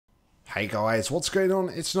Hey guys, what's going on?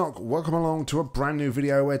 It's Nock. Welcome along to a brand new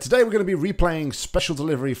video where today we're going to be replaying Special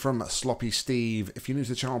Delivery from SloppySteve. If you're new to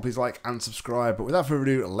the channel, please like and subscribe. But without further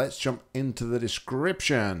ado, let's jump into the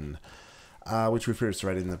description, which we've previously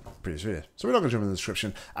read in the previous video. So we're not going to jump into the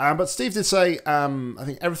description. But Steve did say, I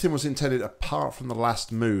think everything was intended apart from the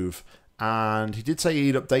last move. And he did say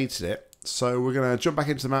he'd updated it. So we're going to jump back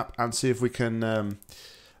into the map and see if we can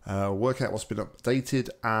work out what's been updated.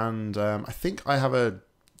 And I think I have a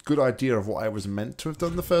good idea of what I was meant to have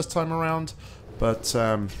done the first time around, but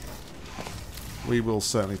we will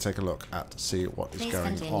certainly take a look at see what is going on.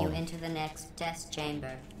 Please continue into the next test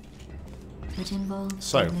chamber, which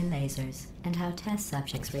involves deadly lasers and how test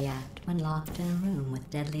subjects react when locked in a room with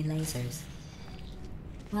deadly lasers.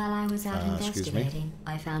 While I was out investigating,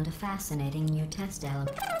 I found a fascinating new test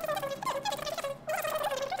element.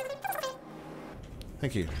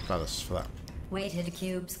 Thank you, Gladys, for that. Weighted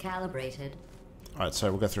cubes calibrated. Alright,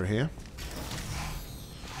 so we'll go through here.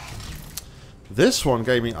 This one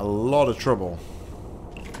gave me a lot of trouble.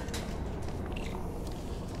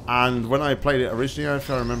 And when I played it originally, if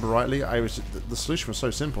I remember rightly, the solution was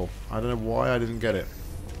so simple. I don't know why I didn't get it.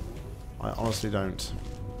 I honestly don't.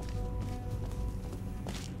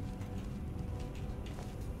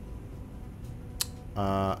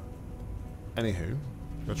 Anywho,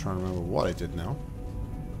 I'm going to try and remember what I did now.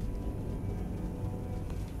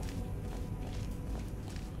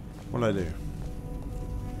 What did I do?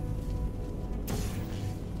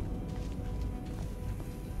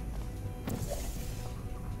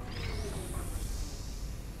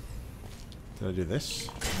 Did I do this?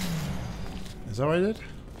 Is that what I did?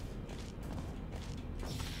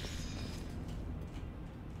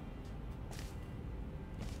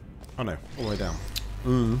 Oh no, all the way down.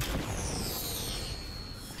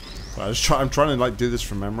 I'm trying to like do this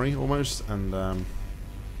from memory almost, and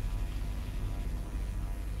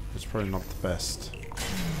it's probably not the best.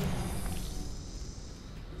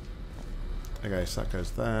 Okay, so that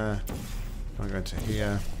goes there. I'm going to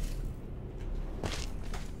here.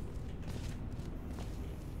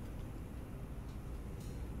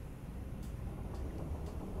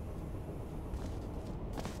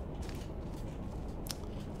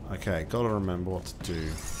 Okay, gotta remember what to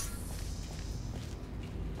do.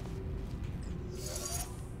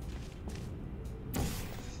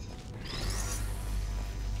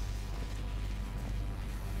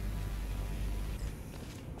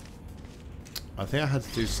 I think I had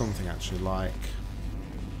to do something actually, like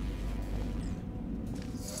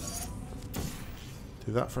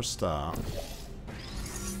do that for a start.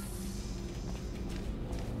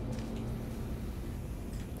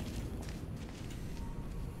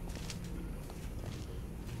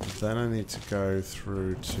 Then I need to go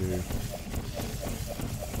through to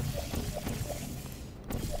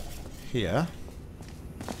here.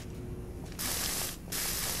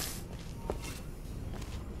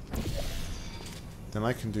 Then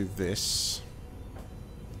I can do this.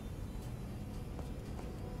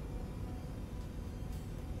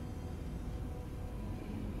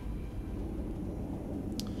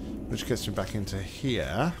 Which gets me back into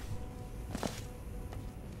here.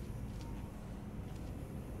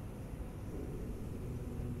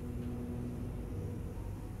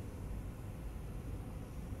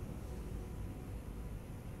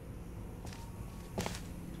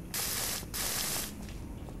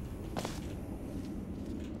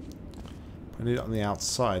 I need it on the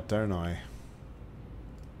outside, don't I?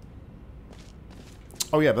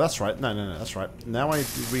 Oh yeah, but that's right. No, that's right. Now I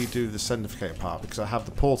redo the certificate part because I have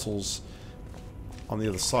the portals on the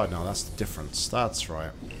other side now. That's the difference. That's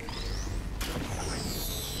right.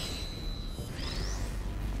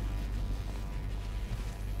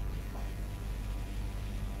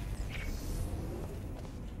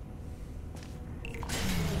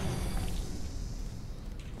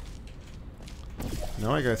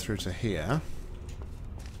 Now I go through to here.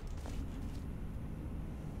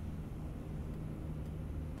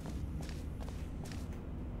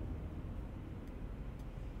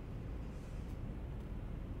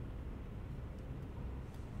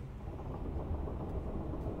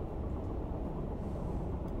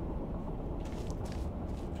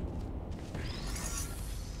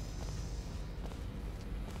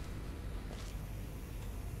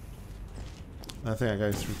 I think I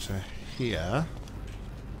go through to here.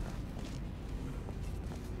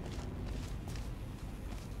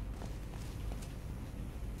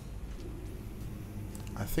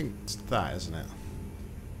 I think it's that, isn't it?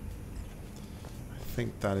 I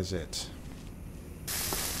think that is it.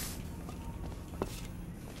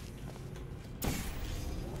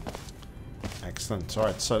 Excellent.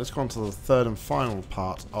 Alright, so let's go on to the third and final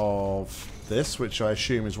part of this, which I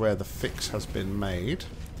assume is where the fix has been made.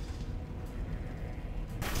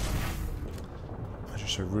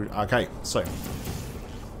 Okay, so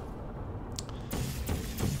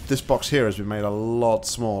this box here has been made a lot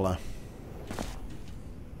smaller.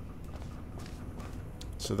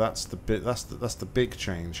 So that's the bit. That's the big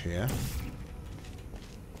change here.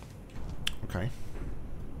 Okay.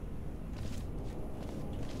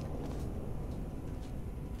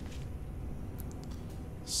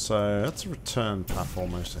 So that's a return path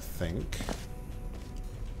almost, I think.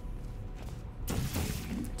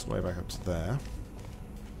 It's way back up to there.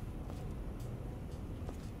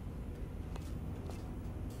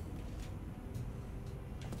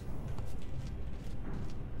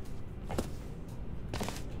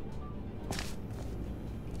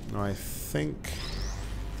 I think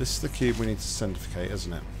this is the cube we need to centrifugate,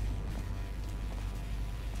 isn't it?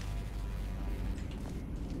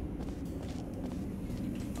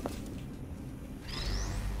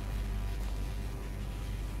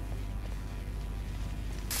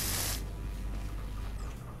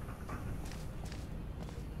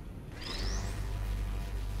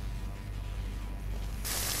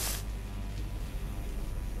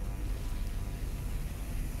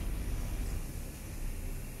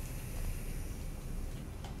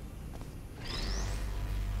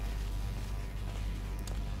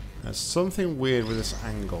 There's something weird with this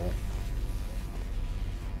angle.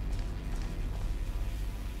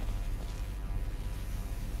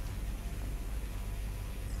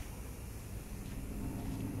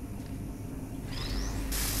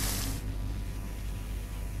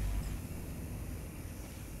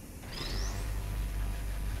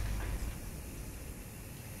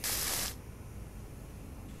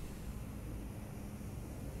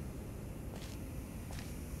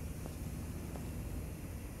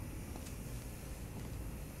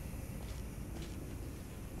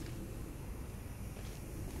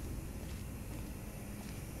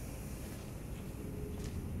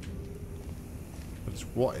 It's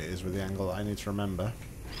what it is with the angle that I need to remember.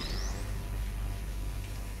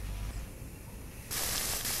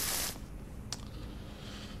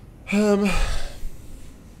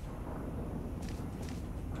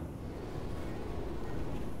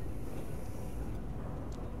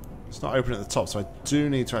 It's not open at the top, so I do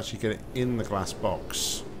need to actually get it in the glass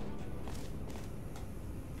box.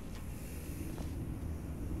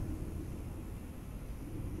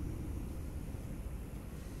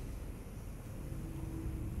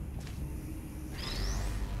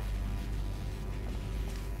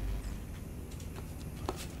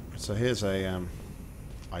 So here's a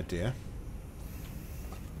idea.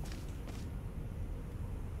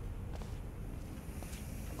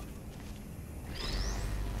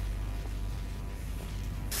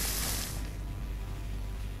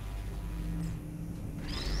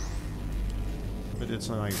 If I did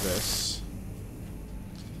something like this.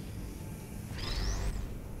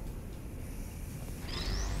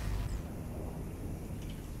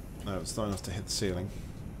 No, it's not enough to hit the ceiling.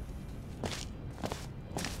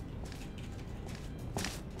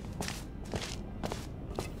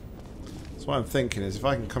 So what I'm thinking is if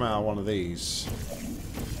I can come out of one of these,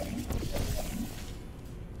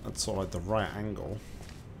 that's sort of like the right angle.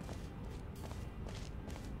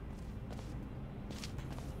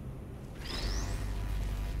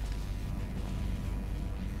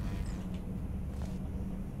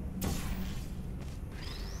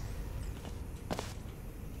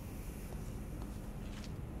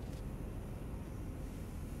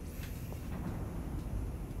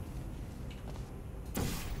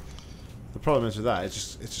 The problem is with that, it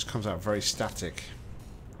just comes out very static.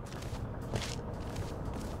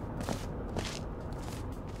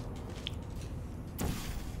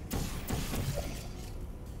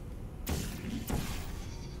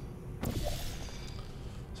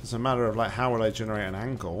 So it's a matter of like how will I generate an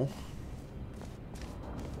angle?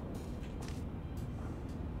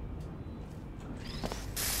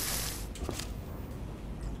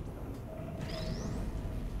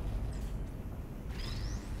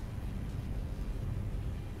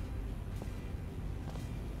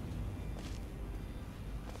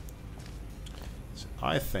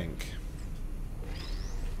 I think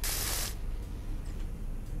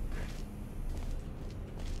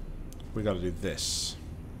we got to do this,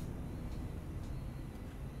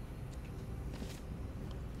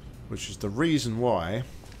 which is the reason why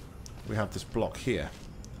we have this block here,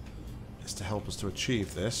 is to help us to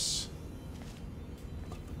achieve this.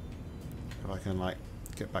 If I can like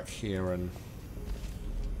get back here and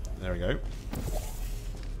there we go.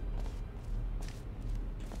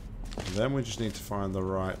 Then we just need to find the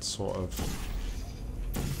right sort of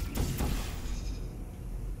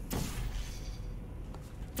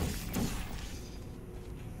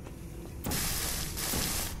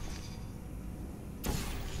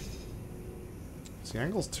The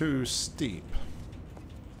angle's too steep.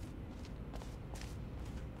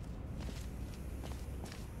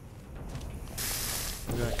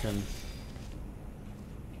 Maybe I can...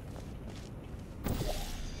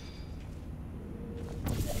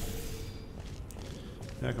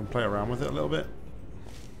 Yeah, I can play around with it a little bit.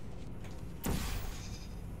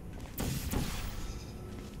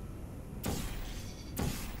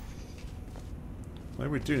 Maybe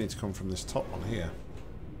we do need to come from this top one here.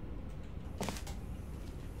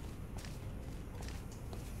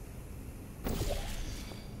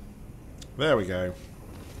 There we go.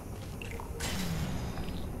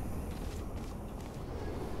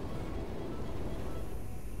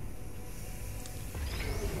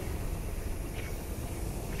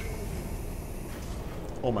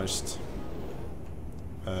 Almost.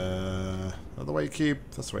 The way cube.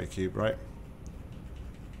 That's the way cube, right?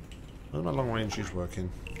 Where's my long range use working?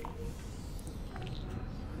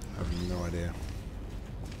 I have no idea.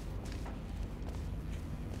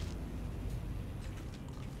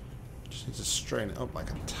 Just need to strain it up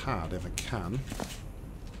like a tad if I can.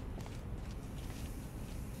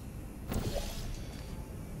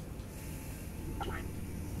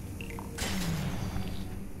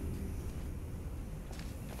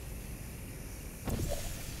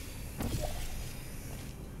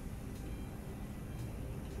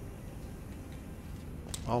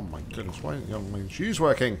 Oh my goodness, why isn't the long range use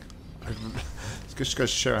working? It just goes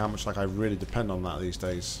to show how much like I really depend on that these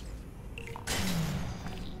days.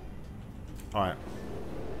 Alright.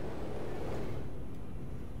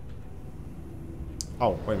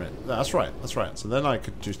 Oh, wait a minute. That's right, that's right. So then I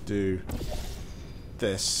could just do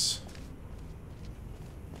this.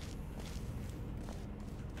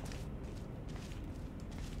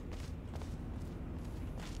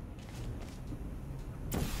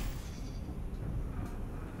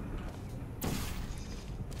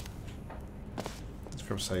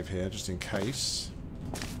 Save here just in case.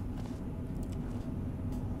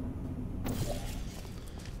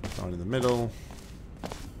 Down in the middle.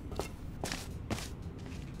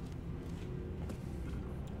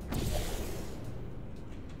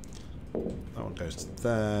 That one goes to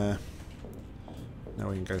there. Now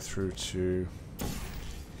we can go through to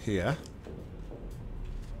here.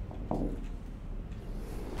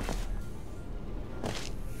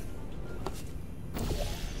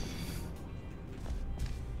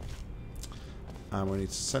 And we need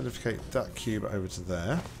to centrifugate that cube over to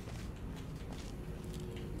there,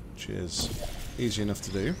 which is easy enough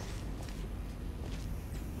to do.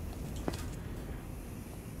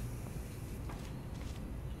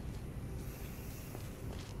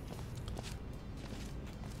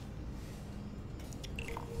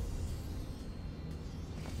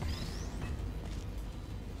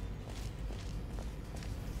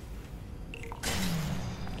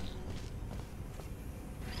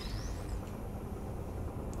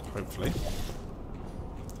 Hopefully.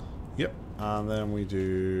 Yep. And then we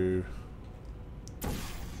do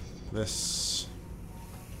this.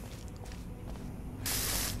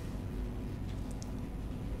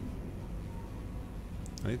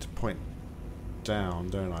 I need to point down,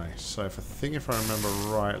 don't I? So if I remember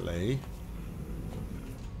rightly,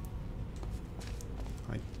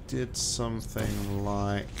 I did something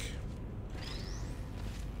like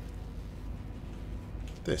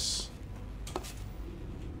this.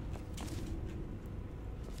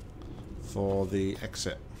 For the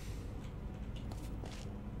exit.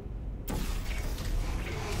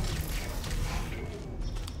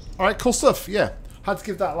 Alright, cool stuff. Yeah. Had to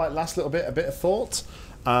give that like last little bit a bit of thought.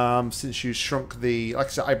 Since you shrunk the... Like I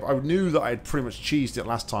said, I knew that I'd pretty much cheesed it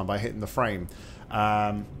last time by hitting the frame.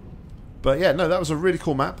 But yeah, no, that was a really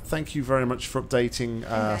cool map. Thank you very much for updating,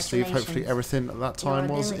 Steve. Hopefully everything at that time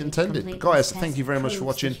was intended. But guys, thank you very much for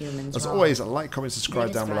watching. As always, like, comment,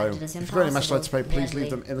 subscribe down below. If you've got any match to play, please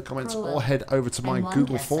leave them in the comments or head over to my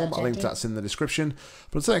Google form. I'll link that's in the description.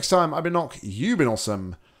 But until next time, I've been Nock, you've been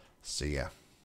awesome. See ya.